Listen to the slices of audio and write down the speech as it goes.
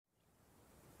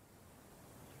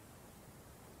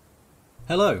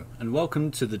Hello and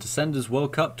welcome to the Descenders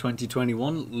World Cup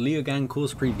 2021 Leogang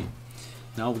course preview.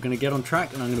 Now we're going to get on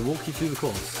track and I'm going to walk you through the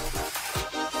course.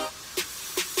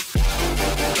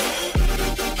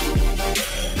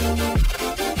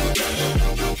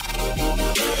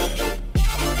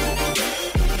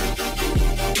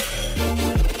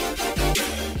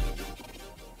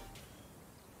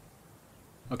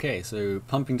 Okay, so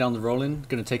pumping down the roll-in,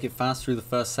 going to take it fast through the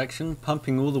first section,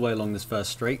 pumping all the way along this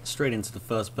first straight into the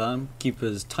first berm, keep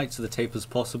as tight to the tape as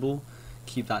possible,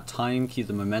 keep that time, keep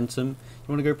the momentum. You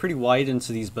want to go pretty wide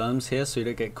into these berms here so you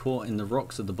don't get caught in the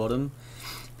rocks at the bottom.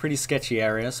 Pretty sketchy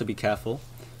area, so be careful.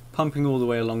 Pumping all the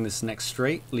way along this next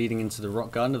straight, leading into the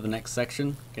rock garden of the next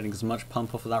section, getting as much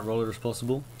pump off of that roller as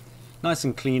possible. Nice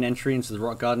and clean entry into the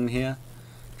rock garden here.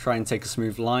 Try and take a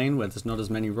smooth line where there's not as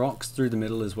many rocks. Through the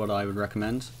middle is what I would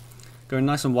recommend. Going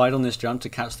nice and wide on this jump to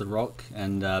catch the rock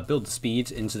and build the speed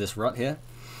into this rut here.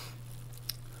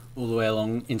 All the way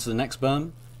along into the next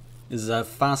berm. This is a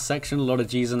fast section, a lot of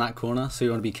G's in that corner, so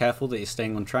you want to be careful that you're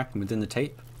staying on track and within the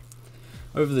tape.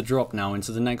 Over the drop now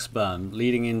into the next berm,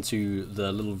 leading into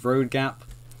the little road gap,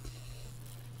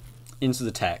 into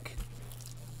the tech.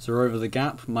 So we're over the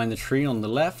gap, mind the tree on the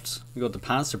left, we've got the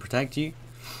paths to protect you.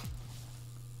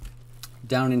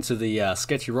 Down into the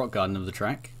sketchy rock garden of the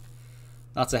track.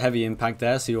 That's a heavy impact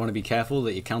there, so you want to be careful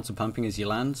that you're counter pumping as you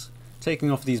land. Taking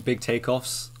off these big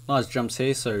takeoffs, large jumps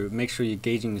here, so make sure you're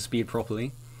gauging the speed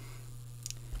properly.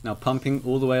 Now pumping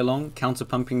all the way along, counter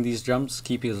pumping these jumps,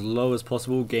 keeping as low as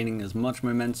possible, gaining as much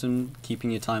momentum,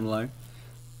 keeping your time low.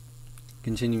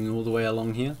 Continuing all the way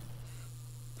along here.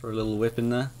 Throw a little whip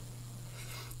in there.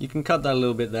 You can cut that a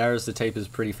little bit there as the tape is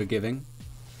pretty forgiving.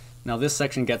 Now this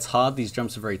section gets hard, these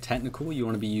jumps are very technical, you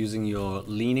want to be using your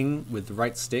leaning with the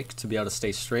right stick to be able to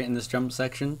stay straight in this jump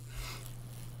section.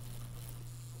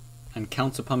 And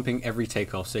counter pumping every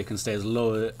takeoff so you can stay as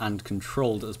low and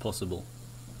controlled as possible.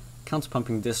 Counter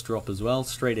pumping this drop as well,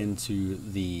 straight into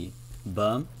the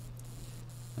berm.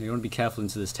 And you want to be careful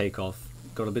into this takeoff.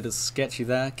 Got a bit of sketchy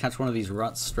there, catch one of these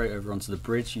ruts straight over onto the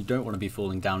bridge, you don't want to be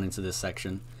falling down into this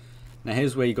section. Now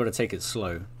here's where you got to take it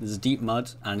slow. This is deep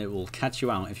mud and it will catch you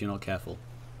out if you're not careful.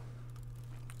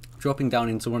 Dropping down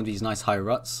into one of these nice high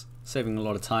ruts, saving a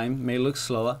lot of time. May look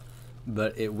slower,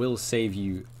 but it will save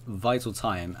you vital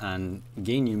time and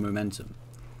gain you momentum.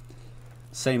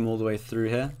 Same all the way through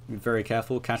here. Be very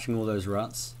careful catching all those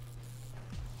ruts.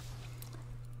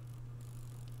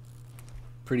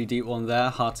 Pretty deep one there,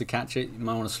 hard to catch it. You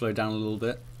might want to slow down a little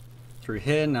bit. Through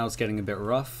here, now it's getting a bit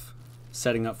rough.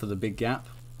 Setting up for the big gap.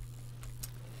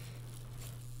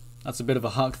 That's a bit of a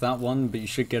huck, that one, but you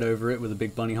should get over it with a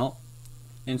big bunny hop.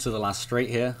 Into the last straight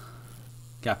here.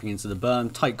 Gapping into the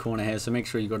berm. Tight corner here, so make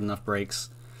sure you've got enough brakes.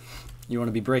 You want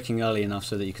to be braking early enough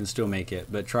so that you can still make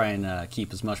it, but try and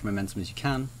keep as much momentum as you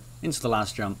can. Into the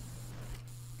last jump.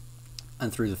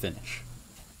 And through the finish.